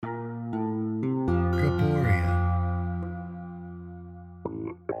Gaboria.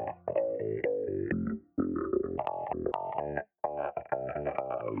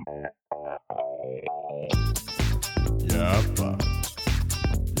 Yeah, but.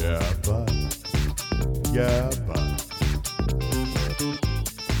 Yeah, but. Yeah, but.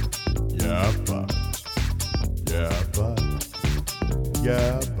 Yeah, but. Yeah, but.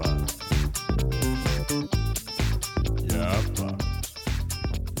 Yeah, but. Yeah, but.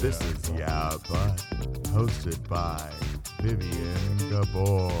 This is Yeah, but. Hosted by Vivian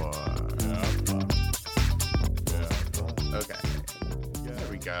Gabor. Yeah, but. Yeah, but. Okay, there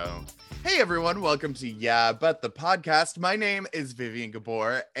we go. Hey everyone, welcome to Yeah, But the podcast. My name is Vivian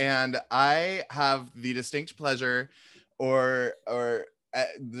Gabor, and I have the distinct pleasure or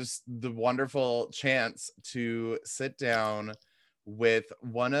this the wonderful chance to sit down with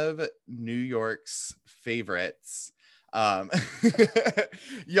one of New York's favorites.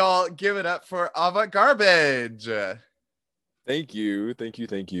 Y'all give it up for Avant Garbage. Thank you.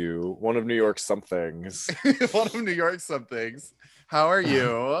 One of New York's somethings. One of New York's somethings. How are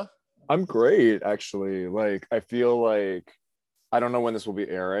you? I'm great, actually. Like, I feel like I don't know when this will be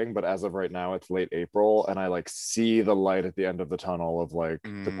airing, but as of right now, it's late April, and I like see the light at the end of the tunnel of like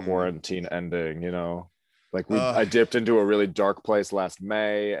the quarantine ending, you know? Like I dipped into a really dark place last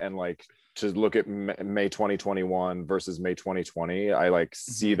May, and like to look at May 2021 versus May 2020, I like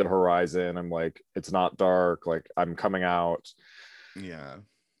see the horizon. I'm like, it's not dark, like I'm coming out. Yeah.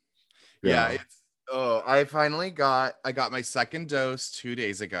 It's I got my second dose 2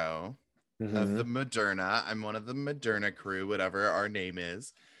 days ago of the Moderna. I'm one of the Moderna crew, whatever our name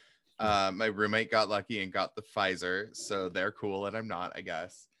is. My roommate got lucky and got the Pfizer, so they're cool and I'm not, I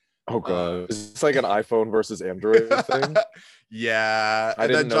guess. Oh god, it's like an iPhone versus Android thing. Yeah, I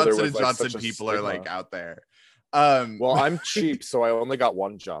and didn't then know there Johnson was, and like, Johnson such a people are stigma. like out there. Well, I'm cheap, so I only got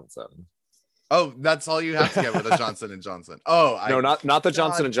one Johnson. Oh, that's all you have to get with a Johnson and Johnson. Oh, No, not the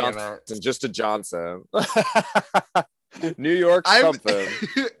Johnson and God damn Johnson, just a Johnson. New York something.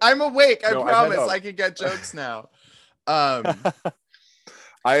 I'm awake. I No, promise. I can get jokes now.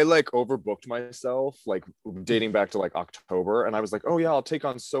 I like overbooked myself, like dating back to like October, and I was like, oh yeah, I'll take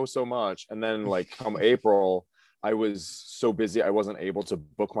on so much, and then like come April, I was so busy I wasn't able to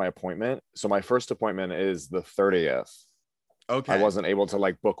book my appointment. So my first appointment is the 30th. Okay. I wasn't able to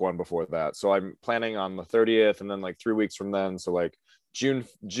like book one before that, so I'm planning on the 30th, and then like 3 weeks from then, so like June,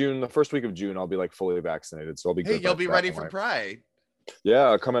 the first week of June, I'll be like fully vaccinated, so I'll be Hey, good. you'll be ready for Pride.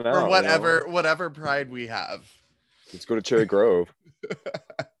 Yeah, coming out. Or whatever Pride we have. Let's go to Cherry Grove.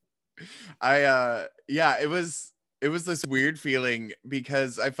 It was this weird feeling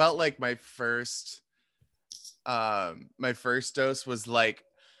because I felt like my first dose was like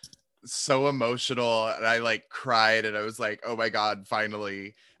so emotional, and I like cried, and I was like, oh my god,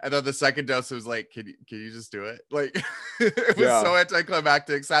 finally. And then the second dose was like, can you just do it? Like it was so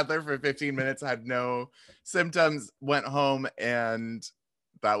anticlimactic. Sat there for 15 minutes, had no symptoms, went home, and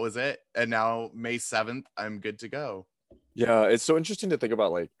that was it. And now May 7th, I'm good to go. Yeah, it's so interesting to think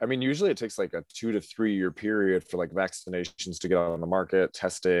about. Like, I mean, usually it takes like a 2 to 3 year period for like vaccinations to get out on the market,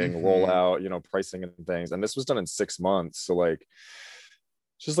 testing, rollout, you know, pricing and things. And this was done in 6 months. So like,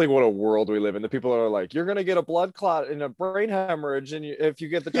 just like what a world we live in. The people are like, you're gonna get a blood clot and a brain hemorrhage, and if you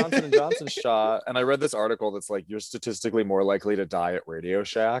get the Johnson and Johnson shot. And I read this article that's like, you're statistically more likely to die at Radio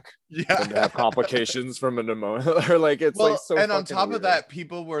Shack than to have complications from a pneumonia. Or like, it's like so. And on top weird. of that,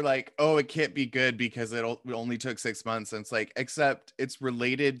 people were like, "Oh, it can't be good because it only took 6 months." And it's like, except it's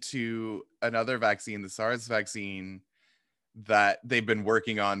related to another vaccine, the SARS vaccine, that they've been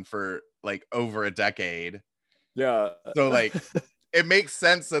working on for like over a decade. Yeah. So like. It makes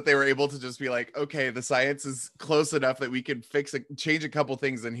sense that they were able to just be like, okay, the science is close enough that we can change a couple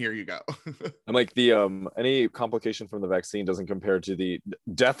things, and here you go. And like the any complication from the vaccine doesn't compare to the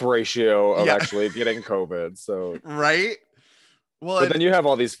death ratio of actually getting COVID. So right. Well, but then you have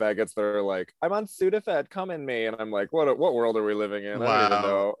all these faggots that are like, I'm on Sudafed, come in me, and I'm like, what world are we living in? Wow. I don't even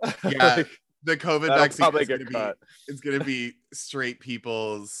know. Yeah, like, the COVID vaccine is going to be straight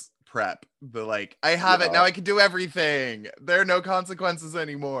people's prep. The like, I have it now, I can do everything, there are no consequences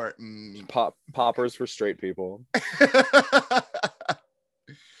anymore. Poppers for straight people.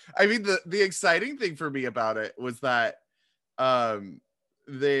 I mean, the exciting thing for me about it was that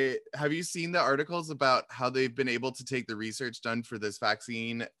have you seen the articles about how they've been able to take the research done for this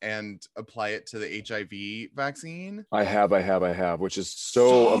vaccine and apply it to the HIV vaccine? I have, which is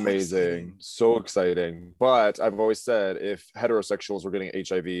so amazing, so exciting. But I've always said, if heterosexuals were getting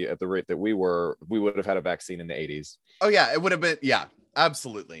HIV at the rate that we would have had a vaccine in the 80s. Oh yeah, it would have been, yeah,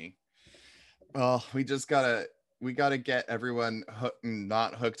 absolutely. Well, we just gotta we got to get everyone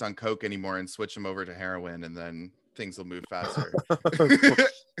not hooked on coke anymore and switch them over to heroin, and then things will move faster.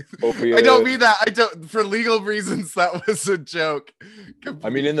 I don't mean that. I don't, for legal reasons. That was a joke. I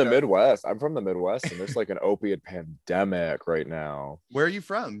mean, in the Midwest, I'm from the Midwest, and there's like an opiate pandemic right now. Where are you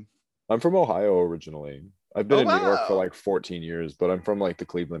from? I'm from Ohio originally. I've been in New York for like 14 years, but I'm from like the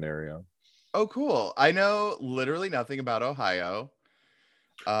Cleveland area. Oh, cool. I know literally nothing about Ohio.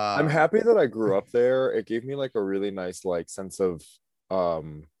 I'm happy that I grew up there. It gave me like a really nice like sense of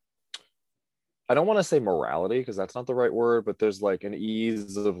I don't want to say morality because that's not the right word, but there's like an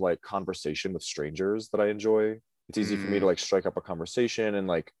ease of like conversation with strangers that I enjoy. It's easy for me to like strike up a conversation, and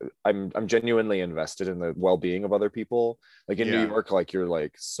like I'm genuinely invested in the well-being of other people. Like in New York, like you're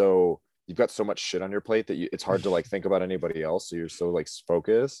like you've got so much shit on your plate that it's hard to like think about anybody else, so you're so like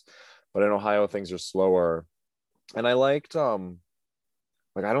focused. But in Ohio, things are slower, and I liked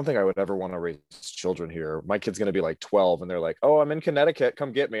like, I don't think I would ever want to raise children here. My kid's going to be like 12 and they're like, oh, I'm in Connecticut.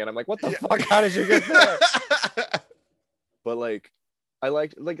 Come get me. And I'm like, what the fuck? How did you get there? But like,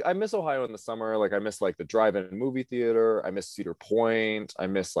 I miss Ohio in the summer. Like I miss like the drive-in movie theater. I miss Cedar Point. I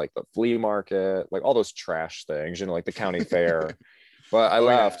miss like the flea market, like all those trash things, like the county fair. But I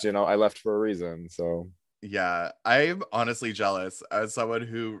left, I left for a reason. So yeah, I'm honestly jealous. As someone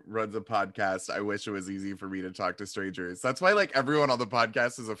who runs a podcast, I wish it was easy for me to talk to strangers. That's why like everyone on the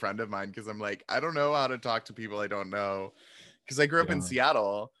podcast is a friend of mine, because I'm like, I don't know how to talk to people I don't know. Because I grew up in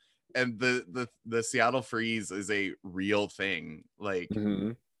Seattle, and the Seattle freeze is a real thing. Like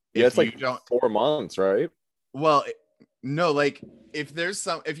it's like 4 months, right? Well, no, like if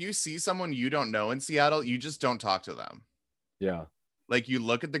you see someone you don't know in Seattle, you just don't talk to them. Yeah. Like you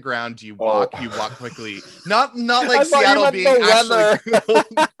look at the ground, you walk quickly. Not like Seattle being actually.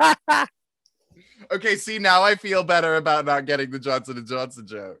 Okay, see, now I feel better about not getting the Johnson & Johnson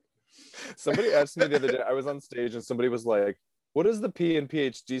joke. Somebody asked me the other day, I was on stage and somebody was like, what does the P in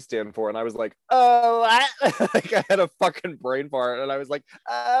PhD stand for? And I was like, oh, like I had a fucking brain fart, and I was like,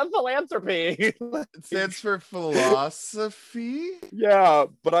 philanthropy. It stands for philosophy. Yeah,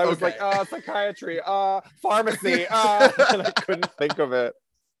 but I was like, psychiatry, pharmacy, and I couldn't think of it.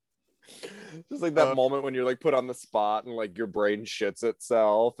 Just like that moment when you're like put on the spot and like your brain shits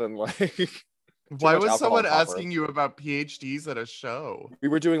itself, and like. Why was someone asking you about PhDs at a show? We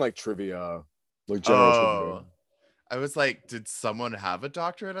were doing like trivia, like general trivia. I was like, did someone have a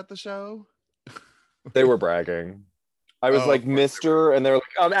doctorate at the show? They were bragging. I was like, Mr. And they're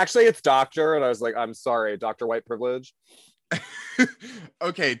like, actually, it's doctor. And I was like, I'm sorry, Dr. White Privilege.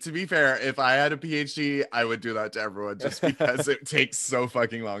 Okay, to be fair, if I had a PhD, I would do that to everyone just because it takes so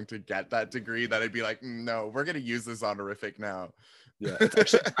fucking long to get that degree that I'd be like, no, we're going to use this honorific now. Yeah, it's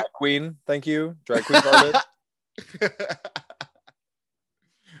actually drag queen. Thank you. Drag queen garbage.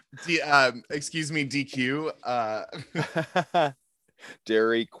 Excuse me, DQ.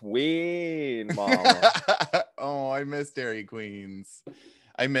 Dairy Queen, mama. Oh, I miss Dairy Queens.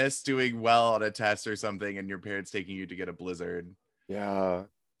 I miss doing well on a test or something and your parents taking you to get a Blizzard. Yeah.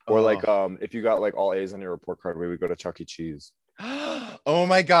 Or like if you got like all A's on your report card, we would go to Chuck E. Cheese. Oh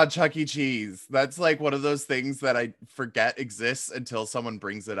my God, Chuck E. Cheese. That's like one of those things that I forget exists until someone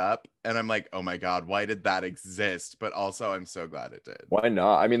brings it up. And I'm like, oh my God, why did that exist? But also I'm so glad it did. Why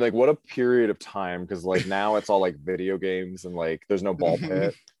not? I mean, like what a period of time, because like now it's all like video games and like there's no ball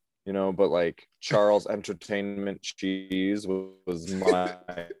pit, but like Charles Entertainment Cheese was my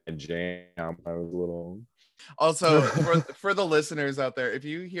jam. I was little. Also, for the listeners out there, if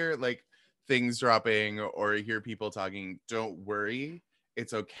you hear like things dropping or hear people talking, don't worry,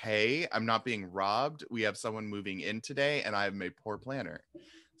 it's okay. I'm not being robbed. We have someone moving in today and I'm a poor planner,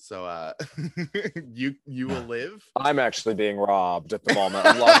 so you will live. I'm actually being robbed at the moment.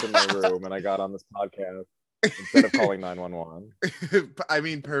 I'm locked in my room and I got on this podcast instead of calling 911. I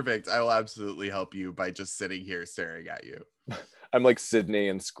mean, perfect. I will absolutely help you by just sitting here staring at you. I'm like Sydney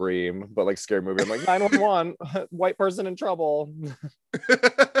and Scream, but like scary movie. I'm like 911, white person in trouble.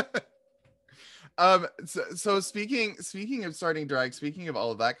 So speaking of starting drag, speaking of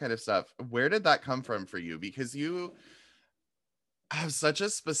all of that kind of stuff, where did that come from for you? Because you have such a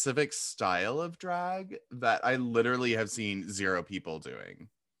specific style of drag that I literally have seen zero people doing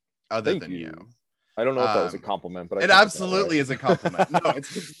other than you. I don't know if that was a compliment, but it absolutely is a compliment. No,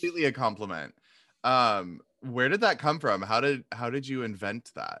 it's completely a compliment. Where did that come from? How did you invent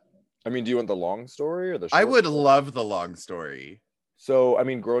that? I mean, do you want the long story or the short I would story? love the long story. So, I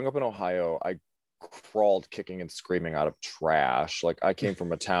mean, growing up in Ohio, I crawled kicking and screaming out of trash. Like I came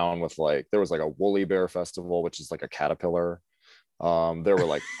from a town with like, there was like a woolly bear festival, which is like a caterpillar. There were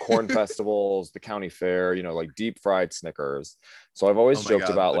like corn festivals, the county fair, like deep fried Snickers. So I've always joked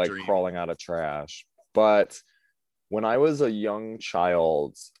about like crawling out of trash. But when I was a young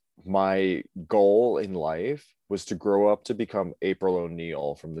child, my goal in life was to grow up to become April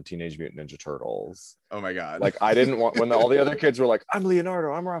O'Neil from the Teenage Mutant Ninja Turtles. Oh my God. Like, I didn't want, when all the other kids were like, I'm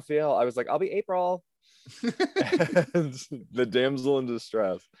Leonardo, I'm Raphael, I was like, I'll be April. And the damsel in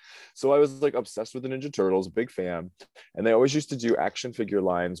distress. So I was like obsessed with the Ninja Turtles, big fan. And they always used to do action figure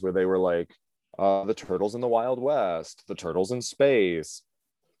lines where they were like, the turtles in the Wild West, the turtles in space.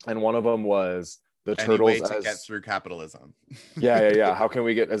 And one of them was the Any turtles way to as get through capitalism. yeah. How can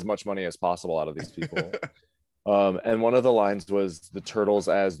we get as much money as possible out of these people? And one of the lines was the turtles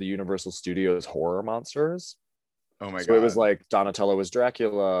as the Universal Studios horror monsters. Oh my God. So it was like Donatello was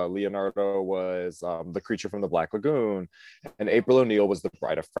Dracula, Leonardo was the creature from the Black Lagoon, and April O'Neil was the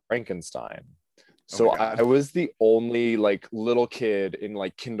Bride of Frankenstein. So I was the only like little kid in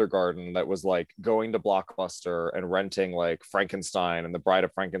like kindergarten that was like going to Blockbuster and renting like Frankenstein and the Bride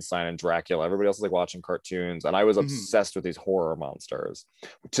of Frankenstein and Dracula. Everybody else was like watching cartoons, and I was obsessed with these horror monsters.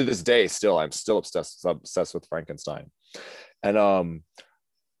 To this day, I'm still obsessed with Frankenstein. And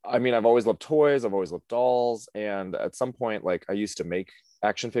I mean, I've always loved toys, I've always loved dolls, and at some point, like, I used to make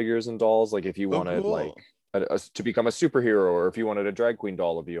action figures and dolls. Like, if you wanted like to become a superhero, or if you wanted a drag queen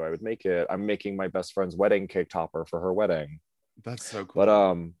doll of you, I would make it. I'm making my best friend's wedding cake topper for her wedding. That's so cool.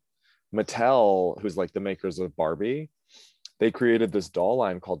 But Mattel, who's like the makers of Barbie, they created this doll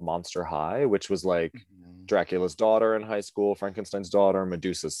line called Monster High, which was like Dracula's daughter in high school, Frankenstein's daughter,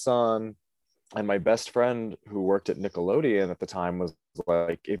 Medusa's son. And my best friend who worked at Nickelodeon at the time was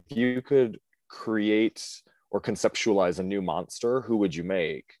like, if you could create or conceptualize a new monster, who would you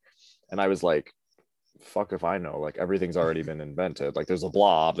make? And I was like, fuck if I know, like everything's already been invented. Like there's a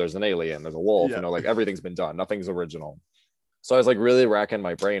blob, there's an alien, there's a wolf, you know, like everything's been done, nothing's original. So I was like really racking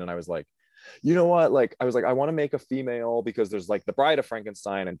my brain, and I was like, you know what, like I was like, I want to make a female because there's like the Bride of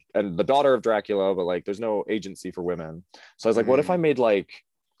Frankenstein and the daughter of Dracula, but like there's no agency for women. So I was like, what if I made like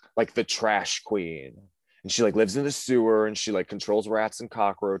the trash queen, and she like lives in the sewer, and she like controls rats and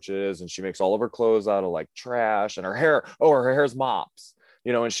cockroaches, and she makes all of her clothes out of like trash, and her hair's mops,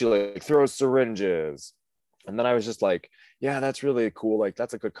 you know, and she like throws syringes. And then I was just like, yeah, that's really cool, like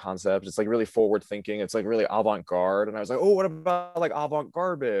that's a good concept, it's like really forward thinking, it's like really avant-garde. And I was like, oh, what about like avant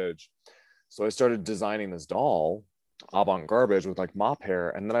garbage? So I started designing this doll, avant garbage, with like mop hair.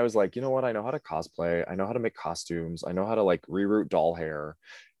 And then I was like, you know what, I know how to cosplay, I know how to make costumes, I know how to like reroute doll hair,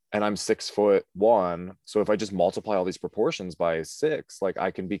 and I'm 6'1". So if I just multiply all these proportions by 6, like I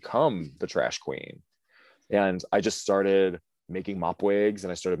can become the trash queen. And I just started making mop wigs,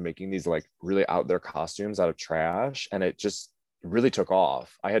 and I started making these like really out there costumes out of trash. And it just really took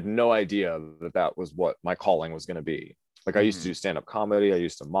off. I had no idea that that was what my calling was going to be. Like I used to do stand-up comedy, I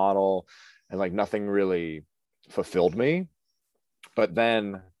used to model, and like nothing really fulfilled me. But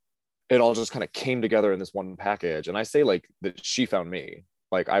then it all just kind of came together in this one package. And I say like that she found me.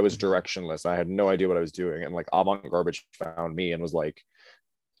 Like I was directionless. I had no idea what I was doing. And like Avant Garbage found me and was like,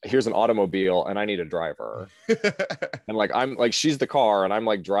 here's an automobile and I need a driver. And like, I'm like, she's the car and I'm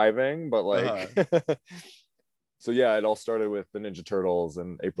like driving, but like, so yeah, it all started with the Ninja Turtles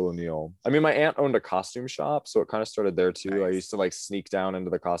and April O'Neil. I mean, my aunt owned a costume shop, so it kind of started there too. Nice. I used to like sneak down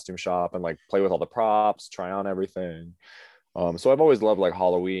into the costume shop and like play with all the props, try on everything. So I've always loved like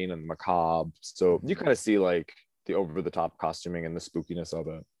Halloween and macabre. So you kind of see like the over the top costuming and the spookiness of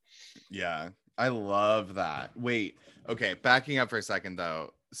it. Yeah, I love that. Wait, okay, backing up for a second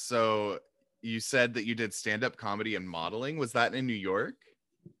though. So you said that you did stand-up comedy and modeling. Was that in New York?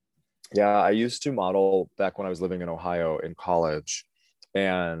 Yeah, I used to model back when I was living in Ohio in college.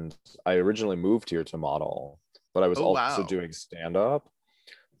 And I originally moved here to model, but I was also doing stand-up.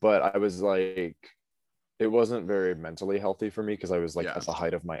 But I was like, it wasn't very mentally healthy for me because I was like at the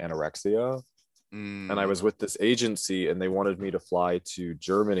height of my anorexia. And I was with this agency and they wanted me to fly to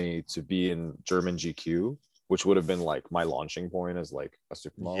Germany to be in German GQ, which would have been like my launching point as like a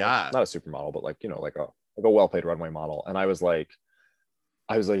supermodel. Yeah. Not a supermodel, but like, you know, like a well-paid runway model. And I was like,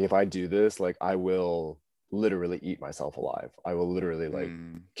 if I do this, like I will literally eat myself alive. I will literally like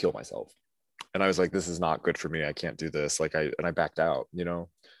kill myself. And I was like, this is not good for me. I can't do this. Like I backed out, you know.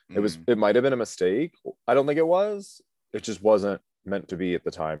 It might have been a mistake. I don't think it was. It just wasn't meant to be at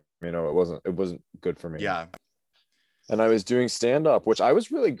the time. You know, it wasn't good for me. Yeah. And I was doing stand-up, which I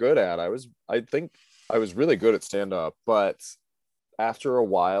was really good at. I think I was really good at stand-up, but after a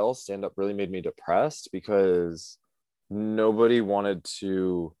while, stand-up really made me depressed because nobody wanted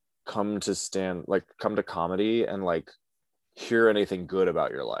to come to comedy and like hear anything good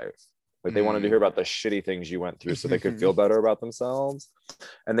about your life. Like they wanted to hear about the shitty things you went through so they could feel better about themselves.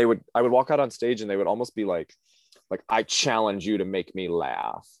 And I would walk out on stage and they would almost be like, I challenge you to make me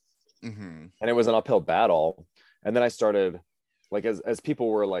laugh. And it was an uphill battle. And then I started like, as people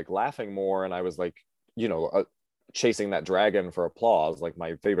were like laughing more, and I was like, you know, chasing that dragon for applause, like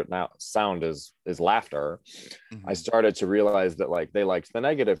my favorite now sound is laughter. I started to realize that like they liked the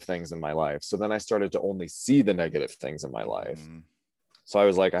negative things in my life. So then I started to only see the negative things in my life. So I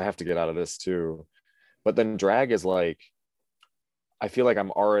was like, I have to get out of this too. But then drag is like, I feel like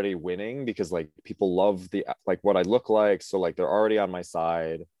I'm already winning because like people love the like what I look like. So like they're already on my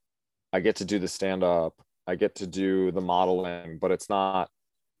side. I get to do the stand up. I get to do the modeling, but it's not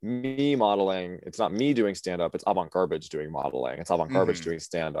me modeling. It's not me doing stand up. It's Avant Garbage doing modeling. It's Avant Garbage doing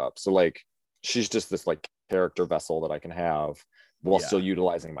stand up. So like she's just this like character vessel that I can have while still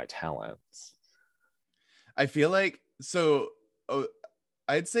utilizing my talents. I feel like so.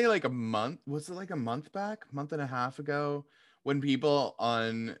 I'd say like a month. Was it like a month back? Month and a half ago, when people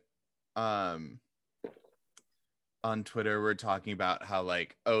on Twitter were talking about how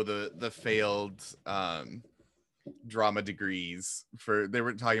like, oh, the failed drama degrees for, they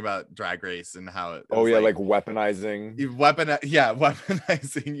were talking about Drag Race and how it oh yeah, like weaponizing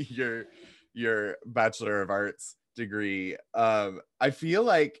your Bachelor of Arts degree. I feel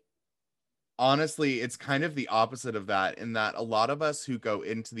like honestly it's kind of the opposite of that, in that a lot of us who go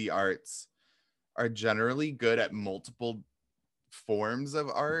into the arts are generally good at multiple forms of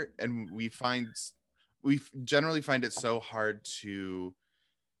art, and we generally find it so hard to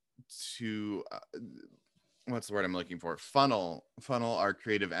what's the word I'm looking for, funnel our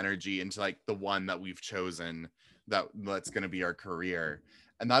creative energy into like the one that we've chosen, that's going to be our career.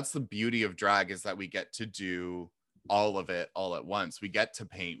 And that's the beauty of drag, is that we get to do all of it all at once. We get to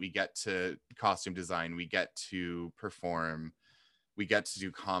paint, we get to costume design, we get to perform, we get to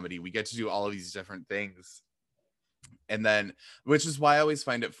do comedy, we get to do all of these different things. And then, which is why I always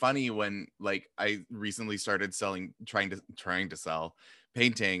find it funny when like I recently started trying to sell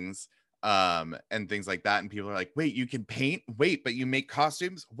paintings and things like that, and people are like, wait, you can paint, wait, but you make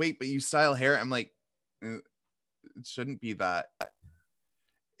costumes, wait, but you style hair. I'm like, it shouldn't be that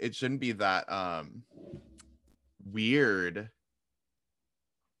weird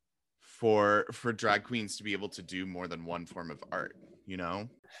for drag queens to be able to do more than one form of art, you know?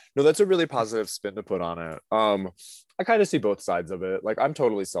 No, that's a really positive spin to put on it. I kind of see both sides of it. Like I'm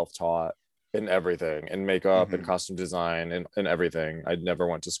totally self-taught in everything, in makeup and costume design and everything. I never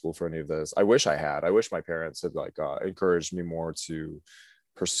went to school for any of this. I wish I had. I wish my parents had like encouraged me more to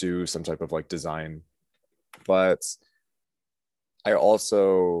pursue some type of like design. But I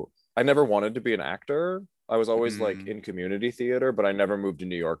never wanted to be an actor. I was always like in community theater, but I never moved to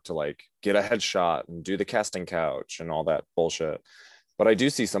New York to like get a headshot and do the casting couch and all that bullshit. But I do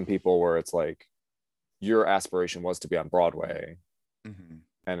see some people where it's like your aspiration was to be on Broadway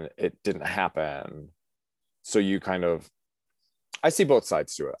and it didn't happen. So you kind of, I see both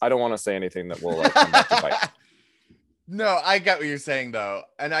sides to it. I don't want to say anything that will like come back to bite. No, I get what you're saying though.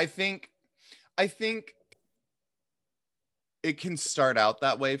 And I think it can start out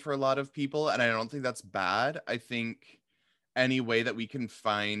that way for a lot of people, and I don't think that's bad. I think any way that we can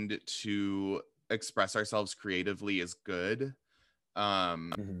find to express ourselves creatively is good.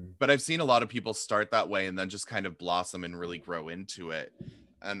 But I've seen a lot of people start that way and then just kind of blossom and really grow into it.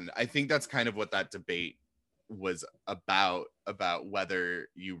 And I think that's kind of what that debate was about whether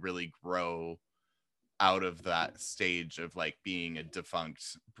you really grow out of that stage of like being a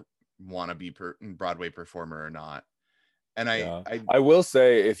defunct wannabe Broadway performer or not. And I will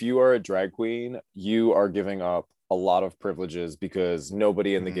say, if you are a drag queen, you are giving up a lot of privileges because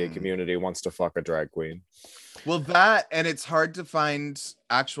nobody in the gay community wants to fuck a drag queen. Well, that, and it's hard to find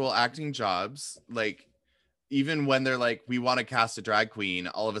actual acting jobs. Like, even when they're like, we want to cast a drag queen,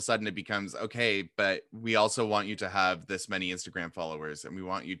 all of a sudden it becomes, okay, but we also want you to have this many Instagram followers, and we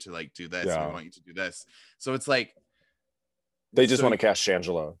want you to like do this, and we want you to do this. So it's like, they just want to cast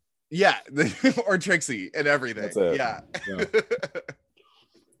Shangela. Yeah, or Trixie and everything. That's it. Yeah.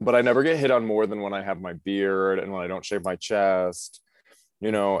 But I never get hit on more than when I have my beard and when I don't shave my chest,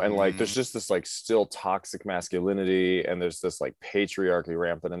 you know, and like there's just this like still toxic masculinity, and there's this like patriarchy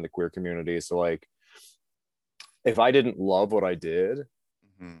rampant in the queer community. So like if I didn't love what I did,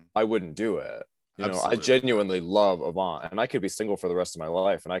 I wouldn't do it. You know, I genuinely love Avant, and I could be single for the rest of my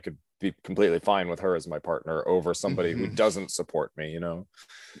life and I could be completely fine with her as my partner over somebody who doesn't support me, you know?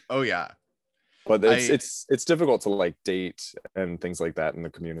 Oh yeah. But it's difficult to like date and things like that in the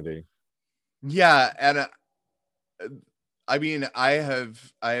community. Yeah. And I mean, I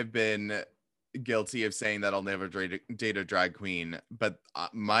have been guilty of saying that I'll never date a drag queen, but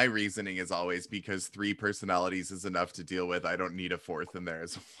my reasoning is always because 3 personalities is enough to deal with. I don't need a 4th in there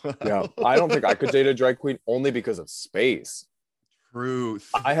as well. Yeah, I don't think I could date a drag queen only because of space. Truth.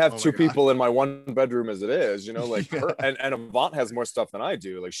 I have Oh two my God. people in my one bedroom as it is, like Yeah. her and Avant has more stuff than I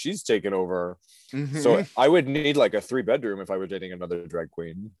do. Like she's taken over. Mhm. So I would need like a 3-bedroom if I were dating another drag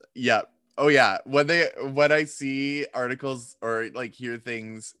queen. Yeah. Oh yeah. When I see articles or like hear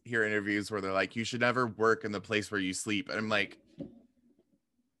interviews where they're like, you should never work in the place where you sleep. And I'm like,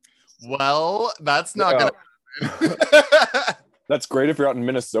 well, that's not Yeah. gonna That's great if you're out in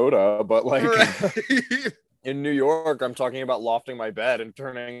Minnesota, but like right. in New York, I'm talking about lofting my bed and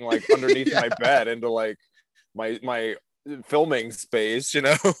turning like underneath Yeah. my bed into like my filming space, or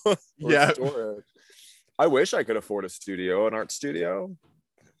Yeah. storage. I wish I could afford an art studio.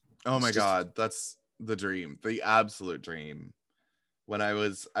 Oh It's my just God. That's the dream, the absolute dream. When I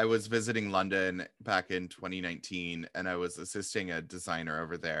was visiting London back in 2019 and I was assisting a designer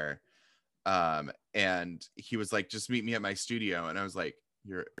over there. And he was like, just meet me at my studio. And I was like,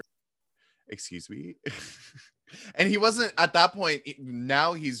 excuse me. And he wasn't at that point.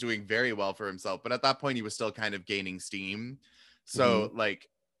 Now he's doing very well for himself, but at that point he was still kind of gaining steam. So like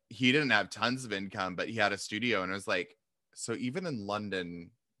he didn't have tons of income, but he had a studio. And I was like, so even in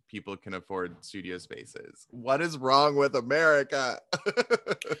London, people can afford studio spaces. What is wrong with America?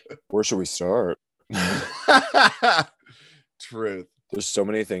 Where should we start? Truth. There's so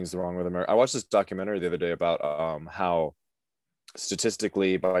many things wrong with America. I watched this documentary the other day about how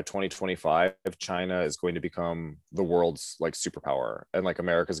statistically by 2025 China is going to become the world's like superpower, and like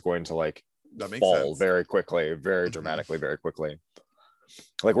America is going to like fall very quickly, very dramatically, very quickly.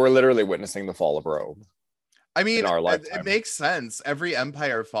 Like we're literally witnessing the fall of Rome. I mean, in our it lifetime. makes sense. Every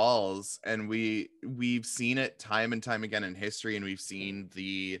empire falls, and we've seen it time and time again in history, and we've seen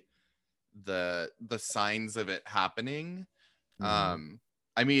the signs of it happening.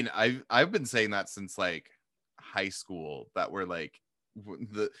 I mean, I've been saying that since like high school, that we're like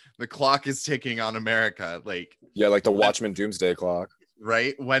the clock is ticking on America. Like, yeah, like the Watchmen doomsday clock.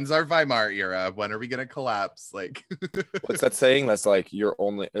 Right? When's our Weimar era? When are we gonna collapse? Like, what's that saying? That's like you're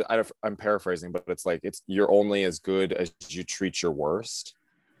only. I'm paraphrasing, but it's like you're only as good as you treat your worst.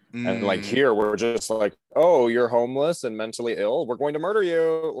 And like here, we're just like, oh, you're homeless and mentally ill. We're going to murder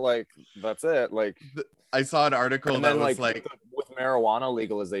you. Like that's it. Like I saw an article that was like with marijuana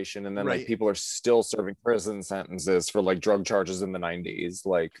legalization, and then like people are still serving prison sentences for like drug charges in the 90s.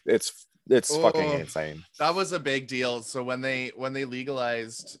 Like it's fucking insane. That was a big deal. So when they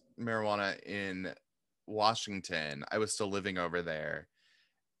legalized marijuana in Washington, I was still living over there,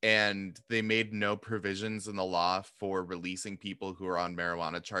 and they made no provisions in the law for releasing people who are on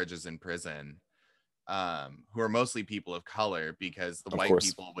marijuana charges in prison, who are mostly people of color, because the white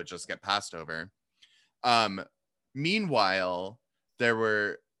people would just get passed over. Meanwhile, there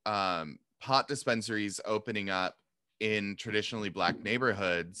were pot dispensaries opening up in traditionally black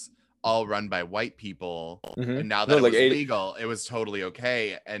neighborhoods, all run by white people. And now that it was legal, it was totally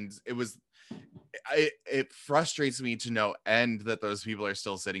okay. And it frustrates me to no end that those people are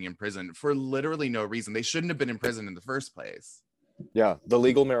still sitting in prison for literally no reason. They shouldn't have been in prison in the first place. Yeah, the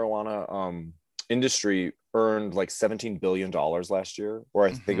legal marijuana industry earned like $17 billion last year, or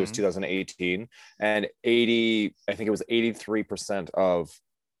I think it was 2018, and 83% of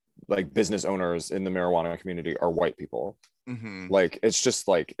like business owners in the marijuana community are white people. Like it's just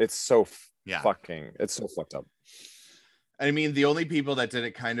like it's so it's so fucked up. I mean, the only people that did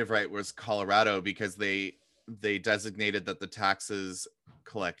it kind of right was Colorado, because they designated that the taxes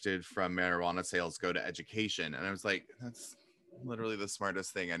collected from marijuana sales go to education, and I was like, that's literally the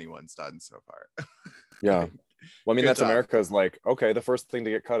smartest thing anyone's done so far. Yeah. Well, I mean, that's America's like, okay, the first thing to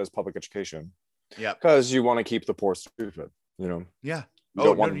get cut is public education. Yeah. Because you want to keep the poor stupid, Yeah. You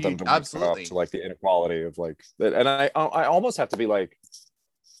don't want them to wake up to like the inequality of like that. And I almost have to be like,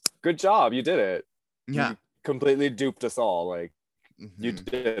 good job, you did it. Yeah. You completely duped us all. Like you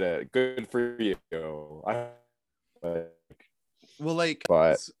did it. Good for you. But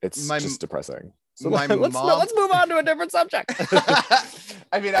it's just depressing. So let's move on to a different subject.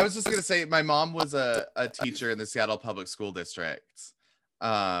 I mean, I was just gonna say my mom was a teacher in the Seattle Public School District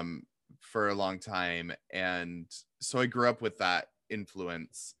for a long time, and so I grew up with that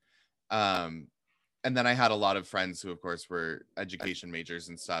influence. And then I had a lot of friends who, of course, were education majors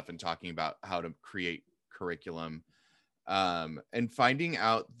and stuff, and talking about how to create curriculum, and finding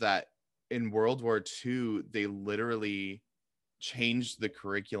out that in World War II, they literally changed the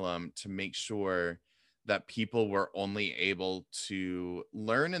curriculum to make sure that people were only able to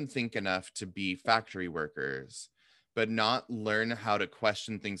learn and think enough to be factory workers, but not learn how to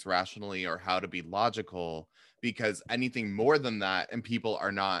question things rationally or how to be logical, because anything more than that, and people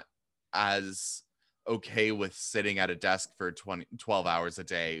are not as okay with sitting at a desk for 12 hours a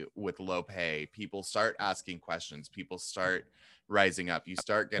day with low pay. People start asking questions. People start rising up. You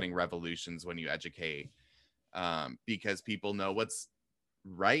start getting revolutions when you educate, because people know what's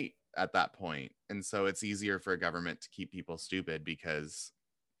right at that point. And so it's easier for a government to keep people stupid, because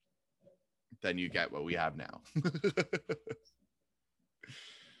then you get what we have now.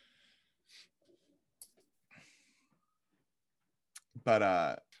 But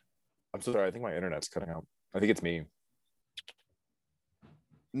I'm so sorry, I think my internet's cutting out. I think it's me.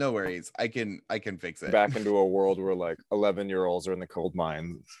 no worries, I can fix it. Back into a world where like 11-year-olds are in the coal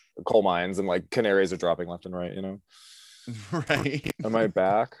mines, and like canaries are dropping left and right, you know. Right. Am I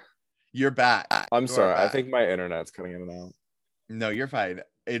back? You're back. I'm You sorry, are back. I think my internet's cutting in and out. No, you're fine.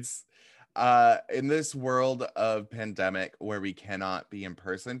 It's in this world of pandemic where we cannot be in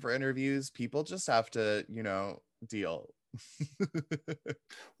person for interviews, people just have to, deal.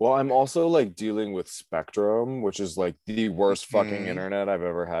 Well, I'm also like dealing with Spectrum, which is like the worst fucking internet I've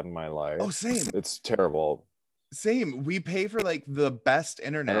ever had in my life. Oh, same. It's terrible. Same. We pay for like the best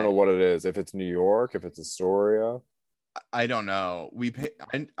internet. I don't know what it is. If it's New York, if it's Astoria. I don't know. We pay.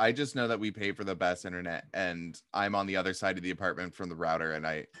 I just know that we pay for the best internet, and I'm on the other side of the apartment from the router, and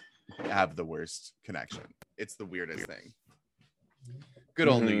I have the worst connection. It's the weirdest thing. Good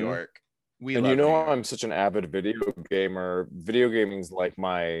old New York. And you know, I'm such an avid video gamer. Video gaming's like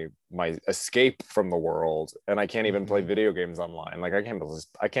my escape from the world, and I can't even play video games online. Like I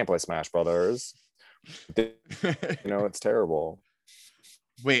can't play Smash Brothers. It's terrible.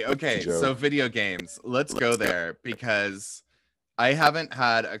 Wait, okay, so video games. Let's go there, because I haven't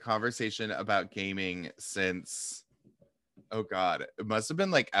had a conversation about gaming since, oh God, it must have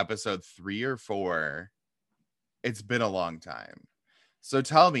been like episode 3 or 4. It's been a long time. So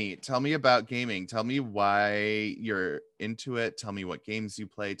tell me about gaming. Tell me why you're into it. Tell me what games you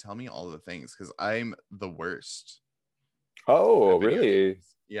play. Tell me all the things, because I'm the worst. Oh, really?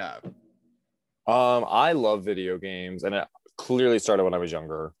 Games. Yeah. I love video games, and it clearly started when I was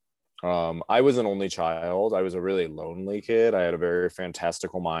younger. I was an only child. I was a really lonely kid. I had a very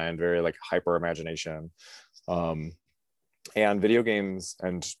fantastical mind, very like hyper imagination. And video games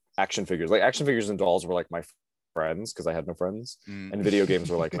and action figures and dolls were like my friends, because I had no friends. And video games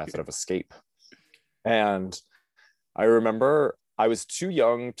were like a method of escape. And I remember I was too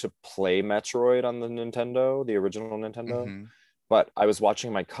young to play Metroid on the Nintendo, the original Nintendo. But I was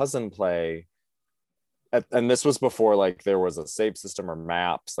watching my cousin play, and this was before like there was a save system or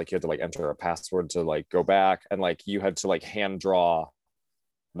maps. Like you had to like enter a password to like go back, and like you had to like hand draw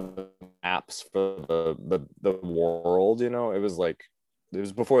the maps for the world. It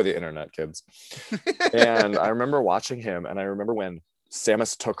was before the internet, kids. And I remember watching him, and I remember when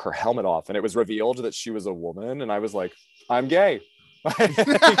Samus took her helmet off and it was revealed that she was a woman, and I was like, I'm gay.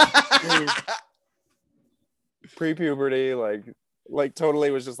 Pre-puberty, like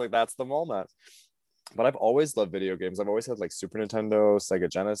totally was just like, that's the moment. But I've always loved video games. I've always had like Super Nintendo, Sega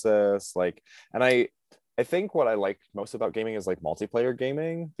Genesis, and I think what I like most about gaming is like multiplayer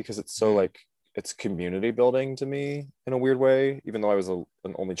gaming, because it's so like, it's community building to me in a weird way, even though I was an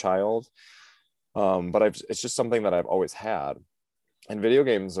only child. But it's just something that I've always had. And video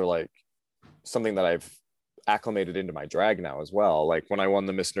games are like something that I've acclimated into my drag now as well. Like when I won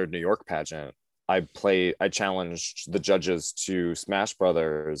the Miss Nerd New York pageant, I challenged the judges to Smash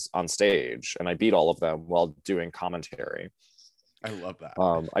Brothers on stage, and I beat all of them while doing commentary. I love that.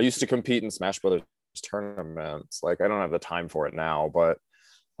 I used to compete in Smash Brothers tournaments. Like I don't have the time for it now, but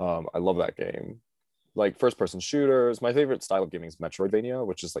I love that game. Like first person shooters, my favorite style of gaming is Metroidvania,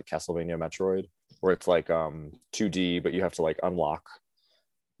 which is like Castlevania Metroid, where it's like 2D, but you have to like unlock,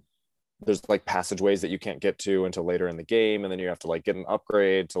 there's like passageways that you can't get to until later in the game, and then you have to like get an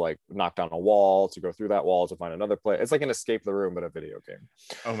upgrade to like knock down a wall to go through that wall to find another place. It's like an escape the room, but a video game.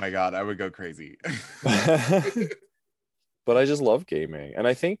 Oh my God, I would go crazy. But I just love gaming, and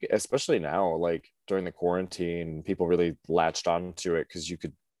I think especially now, like during the quarantine, people really latched onto it because you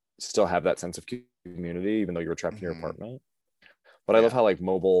could still have that sense of community even though you were trapped in your apartment. But I love how like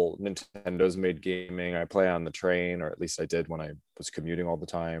mobile Nintendo's made gaming. I play on the train, or at least I did when I was commuting all the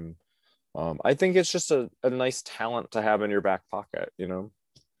time. I think it's just a nice talent to have in your back pocket, A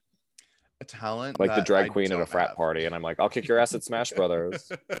talent like the drag queen at a frat party, and I'm like, I'll kick your ass at Smash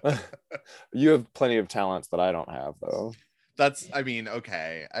Brothers. You have plenty of talents that I don't have, though.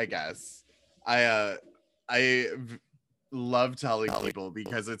 Okay, I guess. I love telling people,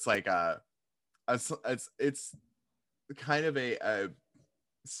 because it's like it's kind of a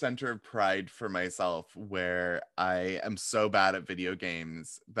center of pride for myself, where I am so bad at video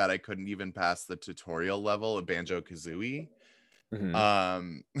games that I couldn't even pass the tutorial level of Banjo-Kazooie.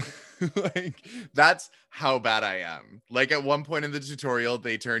 Like, that's how bad I am. Like, at one point in the tutorial,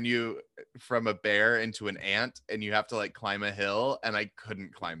 they turn you from a bear into an ant, and you have to like climb a hill, and I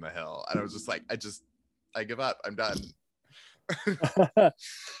couldn't climb the hill. And I was just like, I give up. I'm done.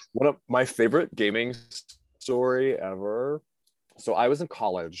 One of my favorite gaming story ever. So I was in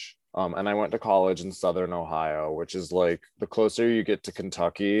college, and I went to college in Southern Ohio, which is like the closer you get to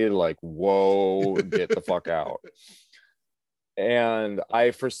Kentucky, like, whoa, get the fuck out. And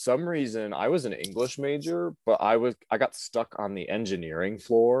for some reason, I was an English major, but I got stuck on the engineering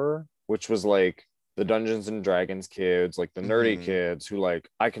floor, which was like the Dungeons and Dragons kids, like the nerdy kids who like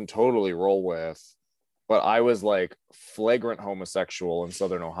I can totally roll with. But I was like flagrant homosexual in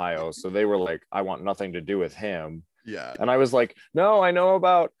Southern Ohio. So they were like, I want nothing to do with him. Yeah. And I was like, no, I know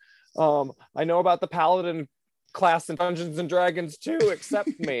about the paladin class in Dungeons and Dragons too, accept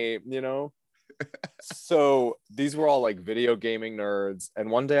me, you know? So these were all like video gaming nerds. And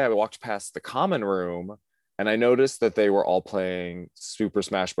one day I walked past the common room and I noticed that they were all playing Super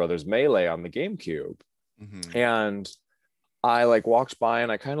Smash Brothers Melee on the GameCube. And I like walked by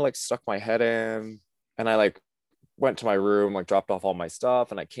and I kind of like stuck my head in and I like went to my room, like dropped off all my stuff,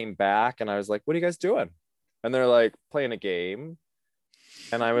 and I came back and I was like, what are you guys doing? And they're like, playing a game.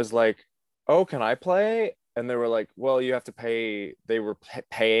 And I was like, oh, can I play? And they were like, well, you have to pay. They were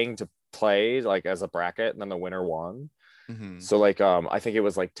paying to play like as a bracket, and then the winner won. So like I think it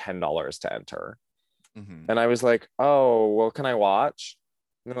was like $10 to enter. And I was like, oh, well, can I watch?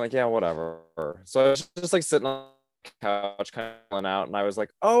 And they're like, yeah, whatever. So I was just like sitting on the couch kind of chilling out, and I was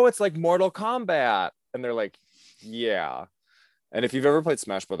like, oh, it's like Mortal Kombat. And they're like, yeah. And if you've ever played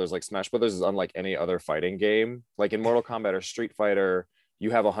Smash Brothers, like Smash Brothers is unlike any other fighting game. Like in Mortal Kombat or Street Fighter,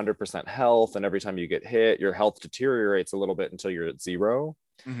 you have 100% health, and every time you get hit, your health deteriorates a little bit until you're at 0.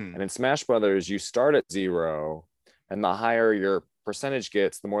 And in Smash Brothers, you start at 0, and the higher your percentage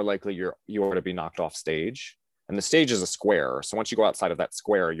gets, the more likely you are to be knocked off stage. And the stage is a square, so once you go outside of that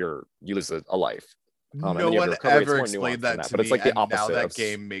square, you lose a life. No one ever explained that to me, but it's like the opposite. Now that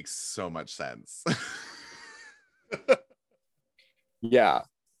game makes so much sense. Yeah,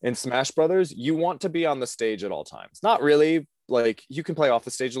 in Smash Brothers, you want to be on the stage at all times. Not really, like you can play off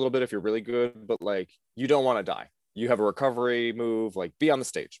the stage a little bit if you're really good, but like you don't want to die. You have a recovery move, like be on the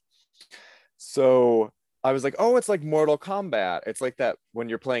stage. So I was like, oh, it's like Mortal Kombat. It's like that when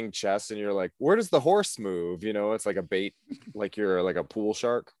you're playing chess and you're like, where does the horse move? You know, it's like a bait, like you're like a pool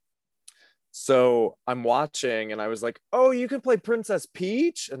shark. So I'm watching and I was like, oh, you can play Princess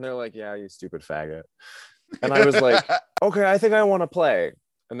Peach? And they're like, yeah, you stupid faggot. And I was like, okay, I think I want to play.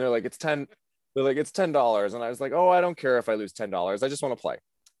 And they're like, it's $10. And I was like, oh, I don't care if I lose $10. I just want to play.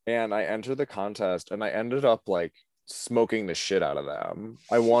 And I entered the contest and I ended up like smoking the shit out of them.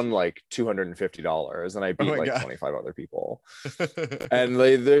 I won like $250 and I beat like 25 other people. And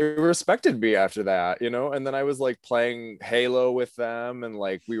they respected me after that, you know? And then I was like playing Halo with them and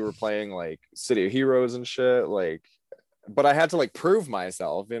like we were playing like City of Heroes and shit. Like, but I had to like prove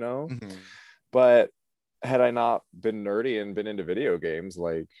myself, you know? But had I not been nerdy and been into video games,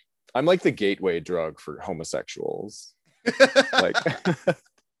 like I'm like the gateway drug for homosexuals. Like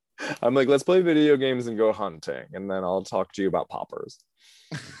I'm like, let's play video games and go hunting, and then I'll talk to you about poppers.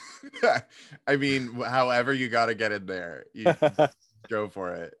 I mean, however you got to get in there, you go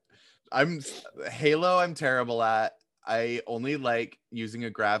for it. Halo, I'm terrible at. I only like using a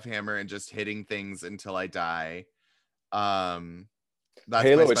grav hammer and just hitting things until I die. That's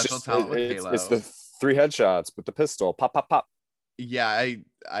Halo, my special talent with Halo. It's the 3 headshots with the pistol, pop, pop, pop. Yeah,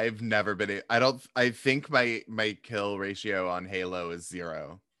 I've never been. I think my kill ratio on Halo is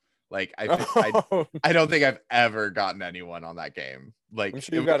 0. Like I don't think I've ever gotten anyone on that game. Like I'm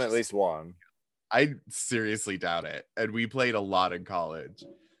sure you've gotten at least one. I seriously doubt it. And we played a lot in college.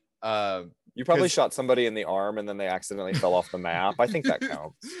 You probably shot somebody in the arm and then they accidentally fell off the map. I think that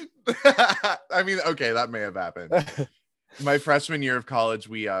counts. I mean, okay, that may have happened. My freshman year of college,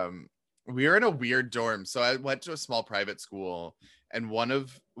 we were in a weird dorm. So I went to a small private school, and one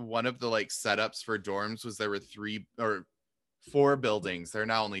of the like setups for dorms was there were 3 or 4 buildings. There are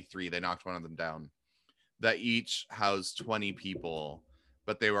now only 3. They knocked one of them down. That each housed 20 people,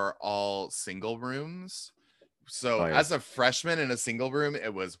 but they were all single rooms. So as a freshman in a single room,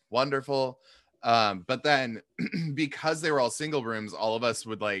 it was wonderful. But then because they were all single rooms, all of us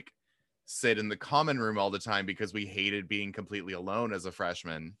would like sit in the common room all the time because we hated being completely alone as a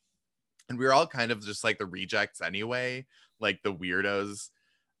freshman. And we were all kind of just like the rejects anyway, like the weirdos.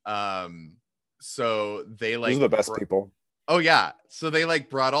 So they like, those are the best people. Oh yeah. So they like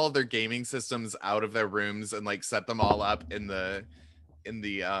brought all of their gaming systems out of their rooms and like set them all up in the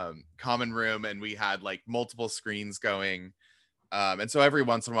common room, and we had like multiple screens going. And so every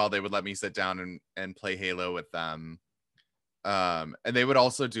once in a while they would let me sit down and play Halo with them. And they would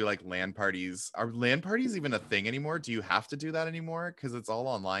also do like LAN parties. Are LAN parties even a thing anymore? Do you have to do that anymore? Because it's all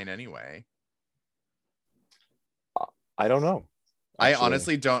online anyway. I don't know. I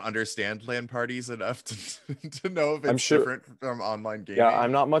honestly don't understand LAN parties enough to know if it's different from online gaming. Yeah,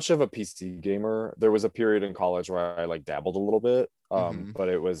 I'm not much of a PC gamer. There was a period in college where I like dabbled a little bit, but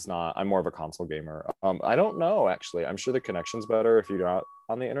it was not. I'm more of a console gamer. I don't know actually. I'm sure the connection's better if you're not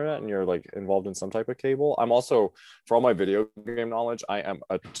on the internet and you're like involved in some type of cable. I'm also, for all my video game knowledge, I am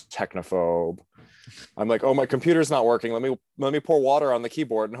a technophobe. I'm like, oh, my computer's not working. Let me pour water on the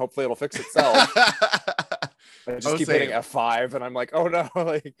keyboard and hopefully it'll fix itself. I just keep hitting F5 and I'm like, oh no,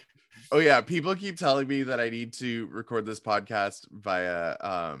 like, oh yeah, people keep telling me that I need to record this podcast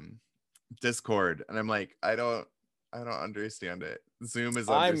via Discord, and I'm like, I don't understand it. Zoom is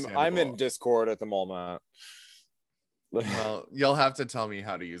understandable. I'm in Discord at the moment. Well, you'll have to tell me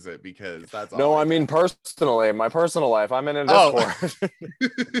how to use it because that's all. No, I mean personally, my personal life, I'm in a Discord.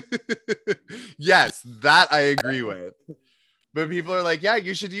 Yes, that I agree with. But people are like, yeah,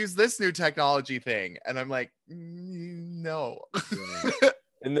 you should use this new technology thing. And I'm like, no.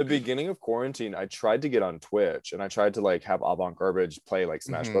 In the beginning of quarantine, I tried to get on Twitch and I tried to like have Avant Garbage play like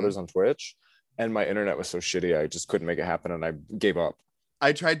Smash Brothers on Twitch. And my internet was so shitty, I just couldn't make it happen and I gave up.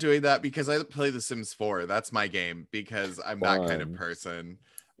 I tried doing that because I play The Sims 4. That's my game because I'm that kind of person.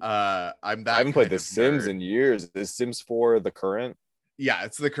 I haven't played The Sims in years. Is Sims 4 the current? Yeah,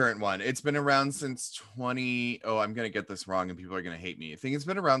 it's the current one. It's been around since I'm going to get this wrong and people are going to hate me. I think it's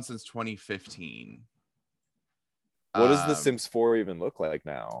been around since 2015. What does The Sims 4 even look like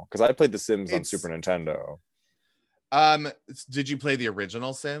now? Because I played The Sims on Super Nintendo. Did you play the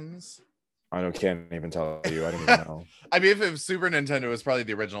original Sims? Can't even tell you. I don't even know. I mean, if it was Super Nintendo, it was probably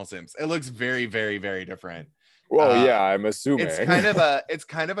the original Sims. It looks very, very, very different. Well, yeah, I'm assuming. It's kind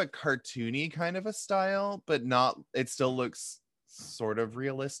of a cartoony kind of a style, but not, it still looks sort of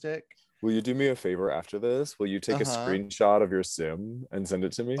realistic. Will you do me a favor after this? Will you take a screenshot of your sim and send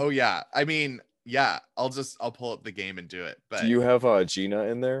it to me? Oh yeah. I mean, yeah, I'll pull up the game and do it. But do you have Gina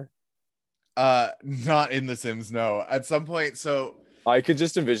in there? Not in The Sims, no. At some point, so I could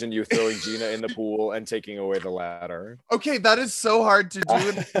just envision you throwing Gina in the pool and taking away the ladder. Okay, that is so hard to do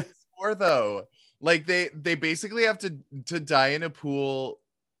in The Sims 4 though. Like they basically have to die in a pool.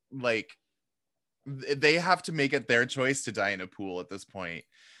 Like they have to make it their choice to die in a pool at this point.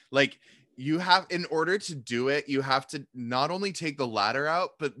 Like you have, in order to do it, you have to not only take the ladder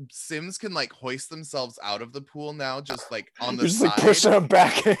out, but Sims can like hoist themselves out of the pool now, just like on the side. Like pushing them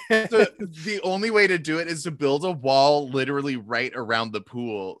back. So the only way to do it is to build a wall literally right around the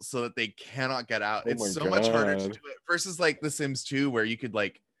pool so that they cannot get out. It's so much harder to do it versus like The Sims 2, where you could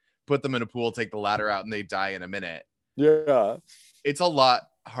like put them in a pool, take the ladder out, and they die in a minute. Yeah. It's a lot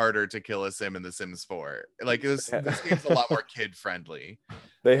harder to kill a sim in The Sims 4. Like this game's a lot more kid friendly.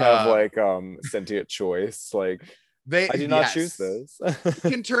 They have like sentient choice. Like I did not choose this.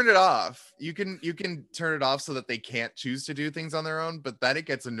 You can turn it off. You can turn it off so that they can't choose to do things on their own, but then it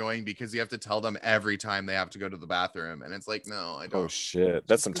gets annoying because you have to tell them every time they have to go to the bathroom, and it's like, no, I don't. Oh shit,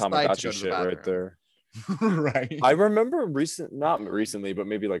 that's some Tamagotchi shit right there. Right. I remember not recently, but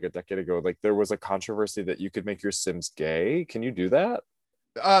maybe like a decade ago, like there was a controversy that you could make your Sims gay. Can you do that?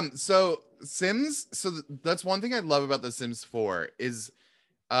 So Sims, that's one thing I love about The Sims 4 is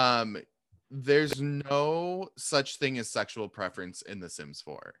there's no such thing as sexual preference in The Sims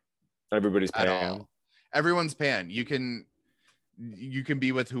 4. Everybody's pan. Everyone's pan. You can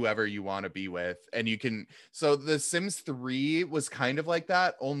be with whoever you want to be with, and you can. So The Sims 3 was kind of like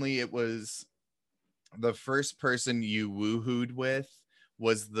that, only it was the first person you woohooed with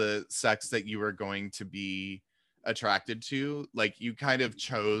was the sex that you were going to be attracted to. Like you kind of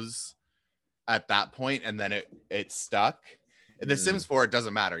chose at that point, and then it stuck. In The Sims 4, it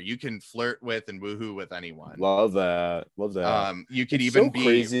doesn't matter. You can flirt with and woohoo with anyone. Love that. You could even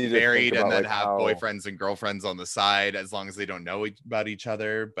be married and then have boyfriends and girlfriends on the side as long as they don't know about each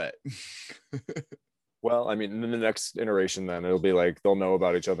other. But well, I mean, in the next iteration, then it'll be like they'll know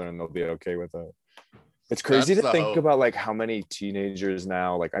about each other and they'll be okay with it. It's crazy to think about like how many teenagers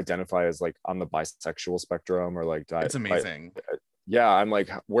now like identify as like on the bisexual spectrum or like it's amazing. Yeah, I'm like,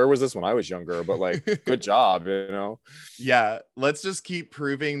 where was this when I was younger? But like, good job, you know? Yeah, let's just keep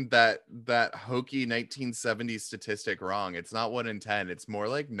proving that hokey 1970s statistic wrong. It's not 1 in 10. It's more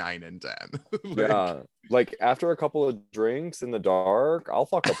like 9 in 10. Yeah, like after a couple of drinks in the dark, I'll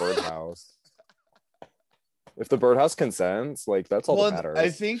fuck a birdhouse. If the birdhouse consents, like that's all that matters. I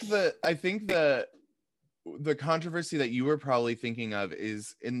think the controversy that you were probably thinking of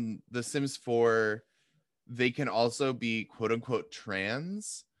is in The Sims 4. they can also be quote unquote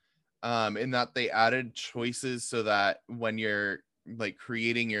trans, in that they added choices so that when you're like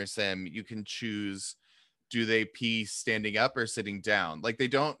creating your sim, you can choose, do they pee standing up or sitting down? Like they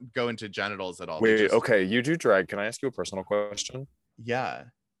don't go into genitals at all. They Wait, just, okay, you do drag. Can I ask you a personal question? yeah.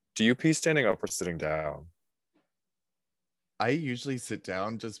 Do you pee standing up or sitting down? I usually sit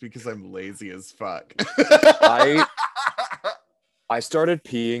down just because I'm lazy as fuck. I started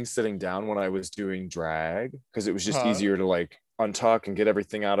peeing sitting down when I was doing drag because it was just Huh? easier to like untuck and get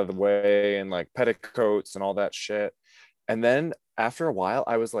everything out of the way and like petticoats and all that shit. And then after a while,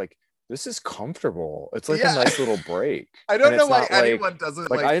 I was like, this is comfortable. It's like Yeah. a nice little break. I And don't know it's why not anyone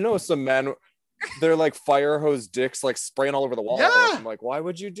doesn't like I know some men, they're like fire hose dicks like spraying all over the wall. Yeah. I'm like, why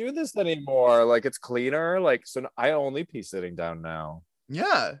would you do this anymore? Like it's cleaner. Like so I only pee sitting down now.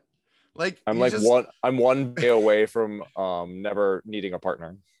 Yeah. Like I'm you like just... I'm one day away from never needing a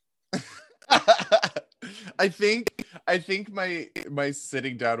partner. I think my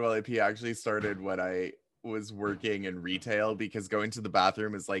sitting down while I pee actually started when I was working in retail, because going to the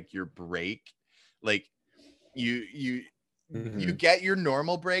bathroom is like your break. Like you get your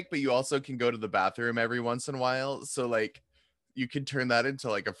normal break, but you also can go to the bathroom every once in a while. So like you can turn that into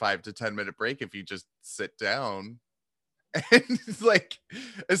like a 5 to 10 minute break if you just sit down and like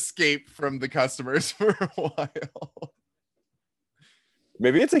escape from the customers for a while.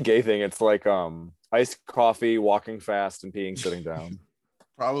 Maybe it's a gay thing. It's like iced coffee, walking fast, and peeing sitting down.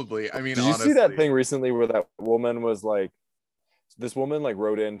 Probably. I mean, did you see that thing recently where that woman was like, this woman like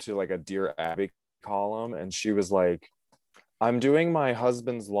wrote into like a Dear Abby column, and she was like, I'm doing my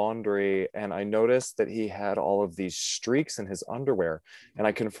husband's laundry and I noticed that he had all of these streaks in his underwear, and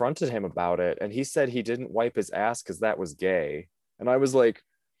I confronted him about it, and he said he didn't wipe his ass because that was gay. And I was like,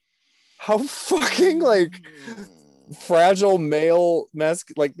 how fucking like fragile male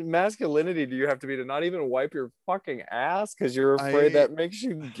masculinity do you have to be to not even wipe your fucking ass because you're afraid that makes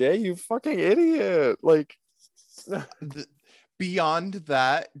you gay, you fucking idiot? Like beyond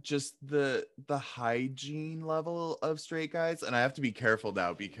that, just the hygiene level of straight guys, and I have to be careful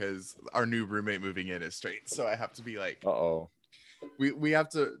now because our new roommate moving in is straight, so I have to be like, we have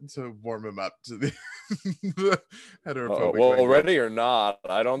to warm him up to the heterophobic. Well, already or not,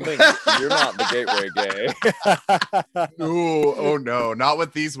 I don't think you're not the gateway gay. Oh no, not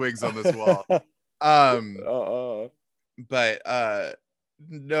with these wigs on this wall. But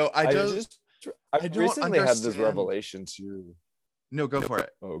no, I recently had this revelation too. No, go for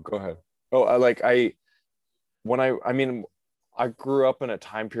it. Oh, go ahead. I grew up in a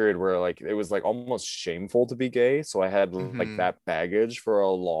time period where like it was like almost shameful to be gay, so I had like that baggage for a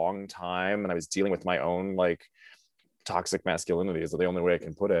long time, and I was dealing with my own like toxic masculinity is the only way I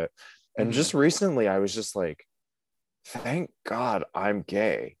can put it. And just recently I was just like, thank God I'm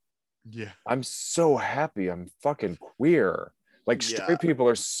gay. Yeah, I'm so happy I'm fucking queer. Like straight people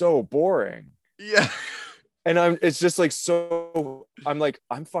are so boring. Yeah. And it's just like, so I'm like,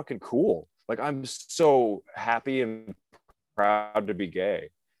 I'm fucking cool. Like I'm so happy and proud to be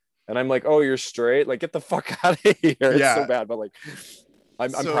gay. And I'm like, oh, you're straight? Like, get the fuck out of here. It's so bad, but like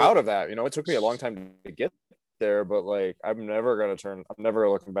I'm proud of that. You know, it took me a long time to get there, but like I'm never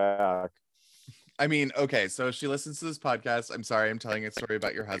looking back. I mean, okay, so she listens to this podcast. I'm sorry, I'm telling a story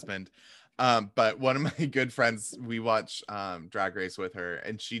about your husband. But one of my good friends, we watch Drag Race with her,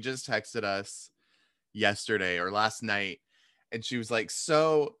 and she just texted us yesterday or last night, and she was like,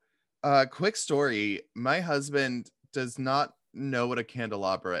 so quick story, my husband does not know what a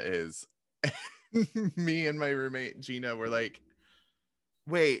candelabra is. Me and my roommate Gina were like,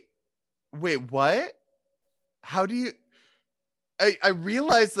 wait, what? How do you... I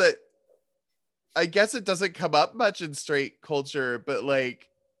realized that I guess it doesn't come up much in straight culture, but like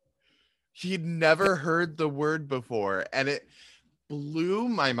he'd never heard the word before, and it blew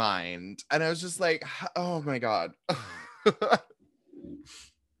my mind. And I was just like, oh my God.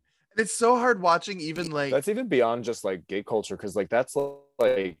 It's so hard watching, even like that's even beyond just like gay culture, because like that's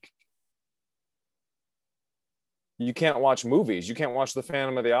like you can't watch movies, you can't watch the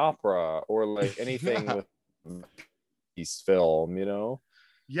Phantom of the Opera or like anything with this film, you know?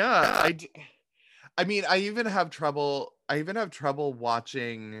 I mean, I even have trouble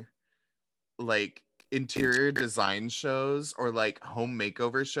watching like interior design shows or like home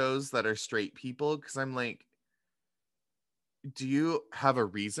makeover shows that are straight people, because I'm like, do you have a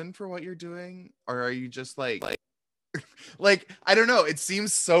reason for what you're doing, or are you just like like I don't know, it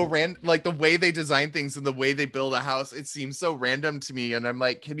seems so random, like the way they design things and the way they build a house, it seems so random to me, and I'm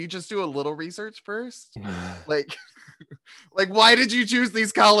like, can you just do a little research first? like why did you choose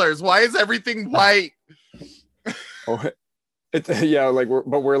these colors? Why is everything white? We're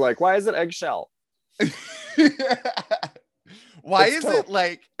like, why is it eggshell? Why It's is taupe. it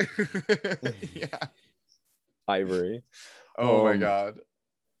like yeah. Ivory. Oh my God.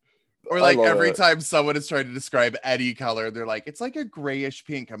 Or I like love every it. time someone is trying to describe any color, they're like, it's like a grayish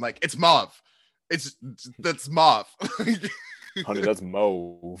pink. I'm like, it's mauve. That's mauve. Honey, that's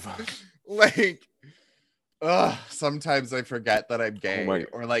mauve. Like, sometimes I forget that I'm gay, my-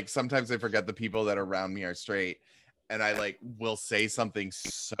 or like sometimes I forget the people that are around me are straight, and I like will say something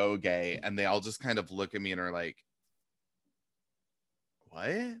so gay, and they all just kind of look at me and are like,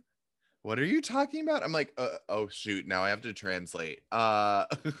 "What? What are you talking about?" I'm like, "Oh shoot, now I have to translate." Like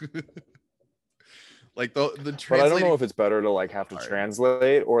the But I don't know translating if it's better to like have to hard.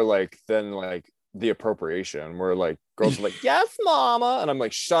 translate or like then like the appropriation where like girls are like, yes, mama. And I'm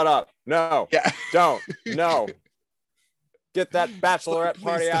like, shut up. No, Yeah. don't. No. Get that bachelorette Please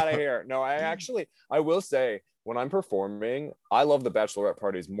party out of stop. here. No, I will say when I'm performing, I love the bachelorette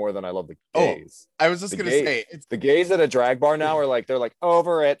parties more than I love the gays. I was just gonna say The gays at a drag bar now are like, they're like,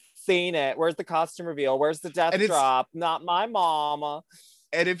 over it, seen it. Where's the costume reveal? Where's the death drop? Not my mama.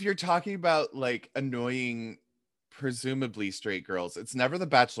 And if you're talking about like annoying, presumably straight girls, it's never the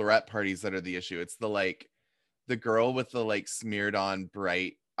bachelorette parties that are the issue. It's the like the girl with the like smeared on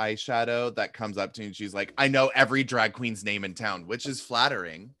bright eyeshadow that comes up to you and she's like, I know every drag queen's name in town, which is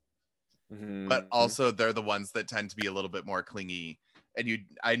flattering. But also they're the ones that tend to be a little bit more clingy. And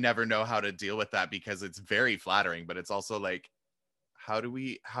I never know how to deal with that because it's very flattering, but it's also like, how do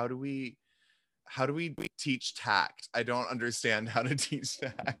we teach tact? I don't understand how to teach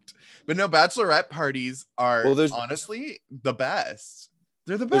tact. But no, bachelorette parties are honestly the best.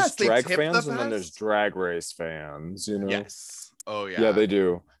 They're the best. There's drag fans and then there's drag race fans, you know? Yes. Oh yeah. Yeah, they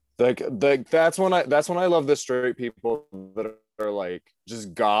do. Like that's when I love the straight people that are like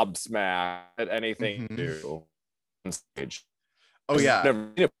just gobsmacked at anything new on stage. Oh yeah.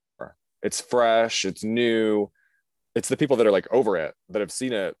 It's fresh, it's new. It's the people that are like over it, that have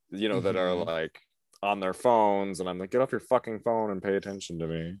seen it, you know, that are like on their phones, and I'm like, get off your fucking phone and pay attention to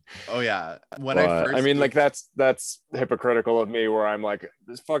me. Oh yeah. I mean, like that's hypocritical of me, where I'm like,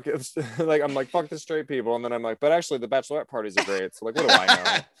 fuck it. Like I'm like, fuck the straight people, and then I'm like, but actually the bachelorette parties are great. So like, what do I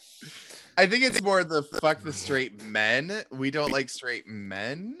know? I think it's more the fuck the straight men. We don't like straight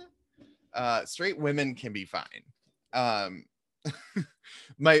men. Straight women can be fine.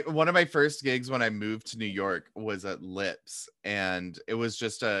 One of my first gigs when I moved to New York was at Lips, and it was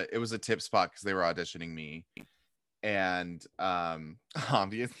a tip spot because they were auditioning me, and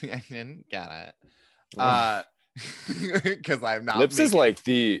obviously I didn't get it because I'm not Lips is like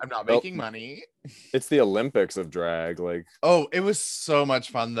I'm not making money. It's the Olympics of drag. Like, oh, it was so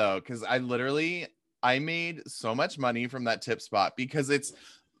much fun though, because I made so much money from that tip spot because it's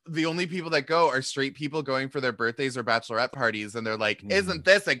the only people that go are straight people going for their birthdays or bachelorette parties, and they're like, isn't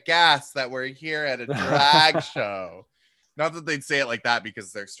this a gas that we're here at a drag show? Not that they'd say it like that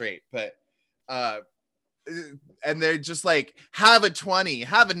because they're straight, but and they're just like, have a 20,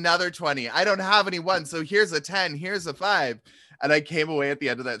 have another 20, I don't have any one, so here's a 10, here's a 5. And I came away at the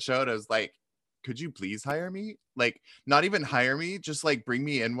end of that show and I was like, could you please hire me? Like, not even hire me, just like bring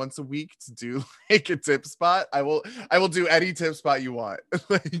me in once a week to do like a tip spot. I will do any tip spot you want.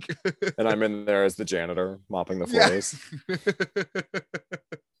 Like, and I'm in there as the janitor mopping the floors.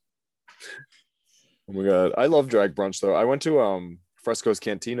 Oh my god, I love drag brunch though. I went to Fresco's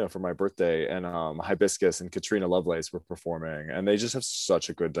Cantina for my birthday, and Hibiscus and Katrina Lovelace were performing, and they just have such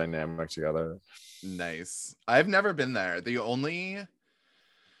a good dynamic together. Nice. I've never been there. The only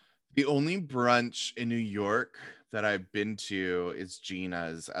brunch in New York that I've been to is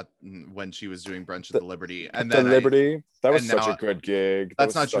Gina's when she was doing brunch at the Liberty. And then Liberty, that was such a good gig.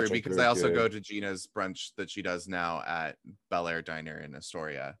 That's not true because I also go to Gina's brunch that she does now at Bel Air Diner in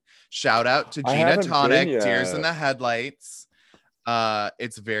Astoria. Shout out to Gina Tonic, Tears in the Headlights.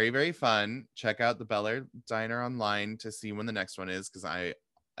 It's very, very fun. Check out the Bel Air Diner online to see when the next one is, because I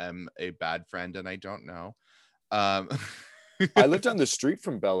am a bad friend and I don't know. I live down the street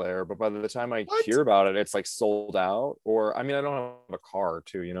from Bel Air, but by the time I hear about it, it's like sold out. Or I mean, I don't have a car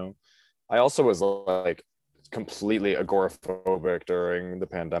too, you know. I also was like completely agoraphobic during the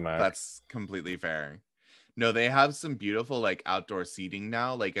pandemic. That's completely fair. No, they have some beautiful like outdoor seating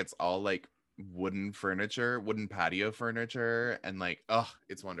now. Like it's all like wooden patio furniture, and like, oh,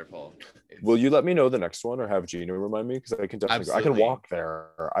 it's wonderful. Will you let me know the next one, or have Gina remind me? Because I can definitely go. I can walk there.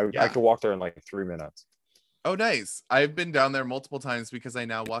 I can walk there in like 3 minutes. Oh, nice. I've been down there multiple times because I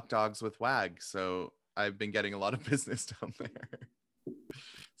now walk dogs with WAG, so I've been getting a lot of business down there.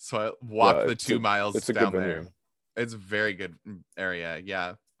 So I walk the 2 miles down there. It's a very good area.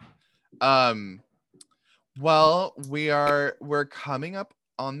 Yeah. Well, we're coming up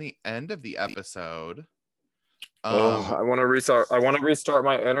on the end of the episode. I want to restart. I want to restart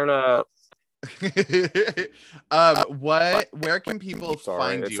my internet. Where can people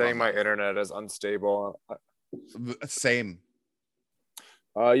find it's you saying my online? internet is unstable. Same.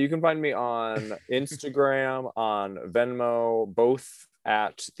 You can find me on Instagram, on Venmo, both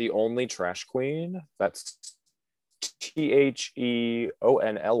at The Only Trash Queen. That's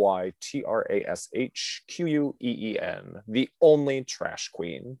TheOnlyTrashQueen. The Only Trash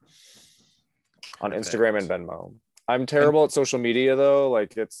Queen on Instagram and Venmo. I'm terrible at social media though.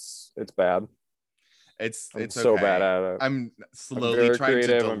 Like it's bad. It's so okay. bad at it. I'm slowly very trying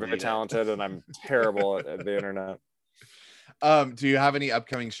creative. to I'm very talented, and I'm terrible at the internet. Do you have any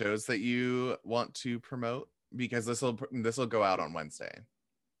upcoming shows that you want to promote? Because this will go out on Wednesday.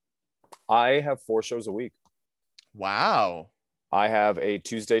 I have 4 shows a week. Wow. I have a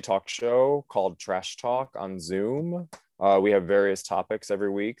Tuesday talk show called Trash Talk on Zoom. We have various topics every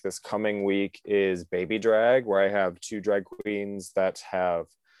week. This coming week is Baby Drag, where I have 2 drag queens that have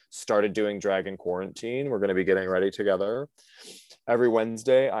started doing drag in quarantine. We're going to be getting ready together. Every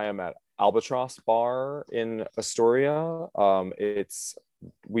Wednesday, I am at Albatross Bar in Astoria. I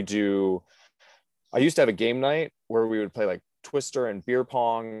used to have a game night where we would play like Twister and beer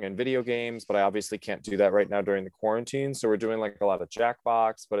pong and video games, but I obviously can't do that right now during the quarantine. So we're doing like a lot of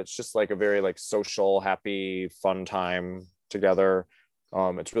Jackbox, but it's just like a very like social, happy, fun time together.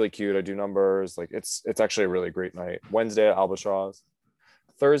 It's really cute. I do numbers. Like it's actually a really great night. Wednesday at Albatross.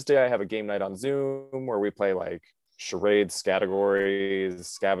 Thursday, I have a game night on Zoom where we play like charades, categories,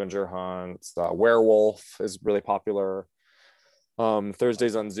 scavenger hunts. Werewolf is really popular.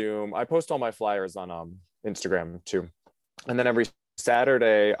 Thursdays on Zoom. I post all my flyers on Instagram too. And then every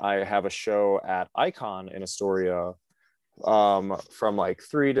Saturday, I have a show at Icon in Astoria from like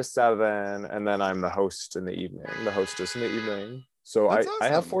 3 to 7. And then I'm the hostess in the evening. So That's I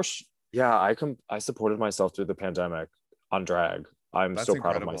have awesome. 4. I supported myself through the pandemic on drag. I'm That's so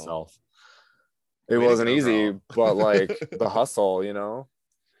incredible. proud of myself. It Way wasn't to go, easy, girl. but like the hustle, you know.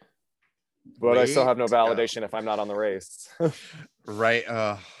 But I still have no validation if I'm not on the race. Right.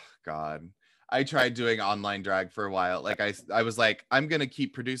 Oh God. I tried doing online drag for a while. Like I was like, I'm gonna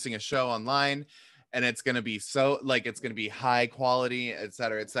keep producing a show online, and it's gonna be it's gonna be high quality, et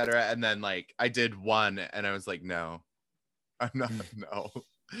cetera, et cetera. And then like I did one, and I was like, no, I'm not. No,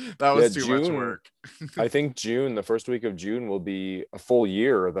 that was too much work. I think the first week of June will be a full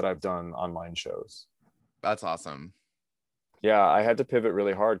year that I've done online shows. That's awesome. Yeah, I had to pivot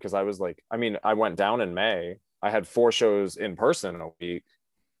really hard because I was like, I went down in May. I had 4 shows in person a week.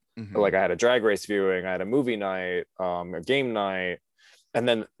 Mm-hmm. Like I had a drag race viewing, I had a movie night, a game night, and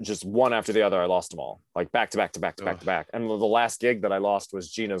then just one after the other, I lost them all, like back to back to back to back to back. And the last gig that I lost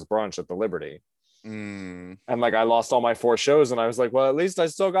was Gina's brunch at the Liberty. And like I lost all my 4 shows, and I was like, well, at least I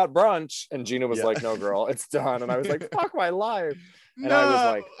still got brunch. And Gina was like, no, girl, it's done. And I was like, fuck my life. And I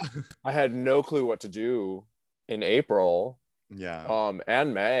was like, I had no clue what to do in April. Yeah.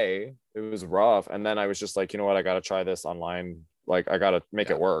 And May. It was rough. And then I was just like, you know what, I gotta try this online. Like I gotta make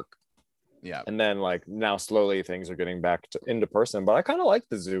it work. Yeah. And then like now slowly things are getting back into person, but I kind of like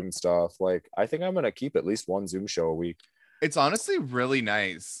the Zoom stuff. Like I think I'm gonna keep at least 1 Zoom show a week. It's honestly really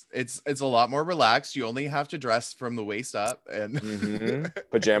nice. It's a lot more relaxed. You only have to dress from the waist up and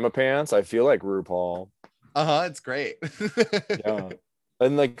pajama pants. I feel like RuPaul. It's great. Yeah.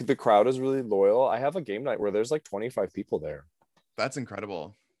 And like the crowd is really loyal. I have a game night where there's like 25 people there. That's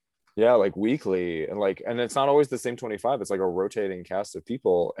incredible. Yeah, like weekly, and it's not always the same 25. It's like a rotating cast of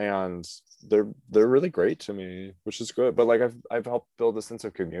people, and they're really great to me, which is good. But like I've helped build a sense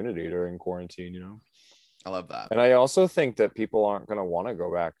of community during quarantine, you know. I love that. And I also think that people aren't going to want to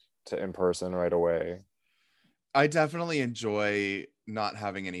go back to in person right away. I definitely enjoy not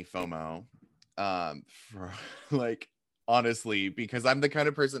having any FOMO. For like honestly, because I'm the kind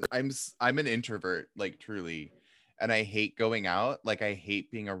of person I'm an introvert, like truly. And I hate going out. Like I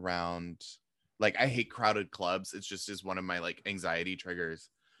hate being around, like I hate crowded clubs. It's just is one of my like anxiety triggers.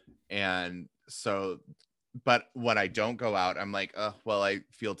 And so, but when I don't go out, I'm like, oh, well, I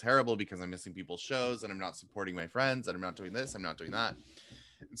feel terrible because I'm missing people's shows and I'm not supporting my friends and I'm not doing this, I'm not doing that.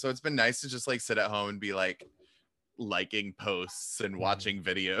 And so it's been nice to just like sit at home and be like liking posts and watching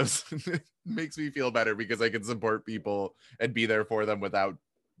videos. It makes me feel better because I can support people and be there for them without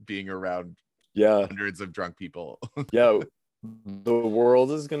being around hundreds of drunk people. Yeah, the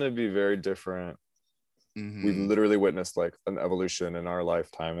world is going to be very different. We've literally witnessed like an evolution in our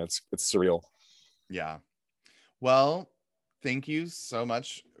lifetime. It's surreal. Yeah. Well, thank you so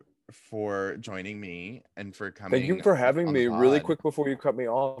much for joining me and for coming. Thank you for having on me. the Really pod. quick before you cut me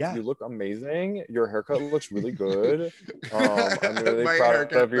off, Yeah. you look amazing. Your haircut looks really good. I'm really My proud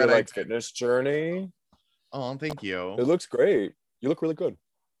haircut of your that I like did. fitness journey. Oh, thank you. It looks great. You look really good.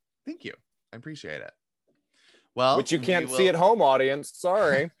 Thank you. I appreciate it. Well, Which you can't see at home, audience.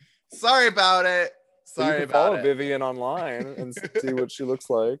 Sorry. Sorry about it. But you Sorry can about follow it. Vivian online and see what she looks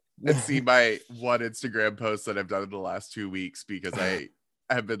like. And see my one Instagram post that I've done in the last 2 weeks, because I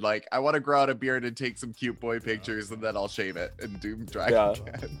have been like, I want to grow out a beard and take some cute boy pictures, and then I'll shave it and do drag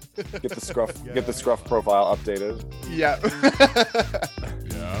again. Get the scruff profile updated. Yeah.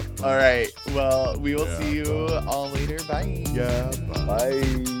 Yeah. All right. Well, we will see you all later. Bye. Yeah. Bye.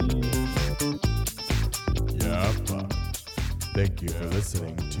 Yeah. Thank you for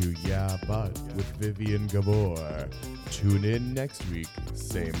listening to Yeah But with Vivian Gabor. Tune in next week,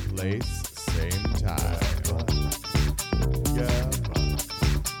 same place, same time. Yeah.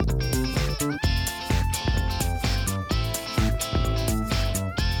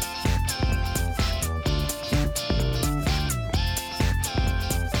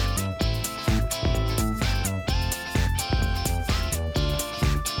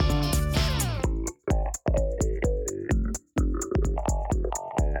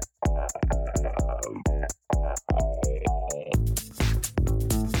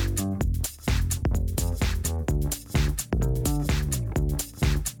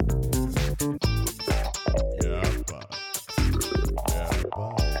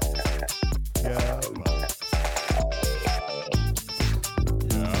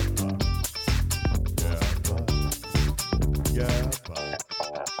 Yeah.